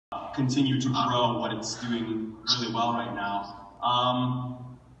continue to grow what it's doing really well right now.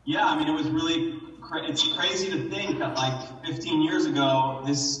 Yeah, I mean, it was really, it's crazy to think that like 15 years ago,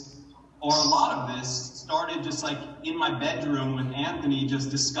 a lot of this started just like in my bedroom with Anthony, just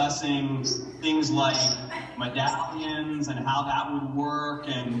discussing things like medallions and how that would work,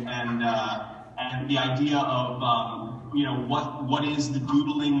 and the idea of you know, what is the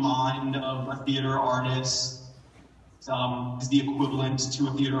doodling mind of a theater artist. Is the equivalent to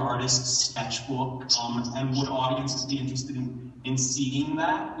a theater artist's sketchbook, and would audiences be interested in seeing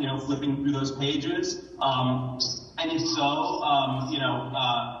that, you know, flipping through those pages? And if so, you know,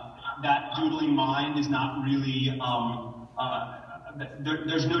 that doodling mind is not really,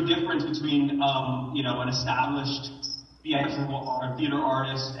 there's no difference between, you know, an established theater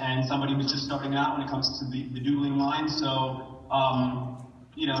artist and somebody who's just starting out when it comes to the doodling mind. So,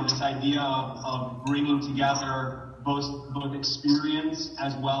 you know, this idea of bringing together both experience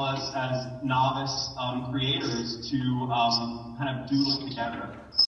as well as novice creators to kind of doodle together.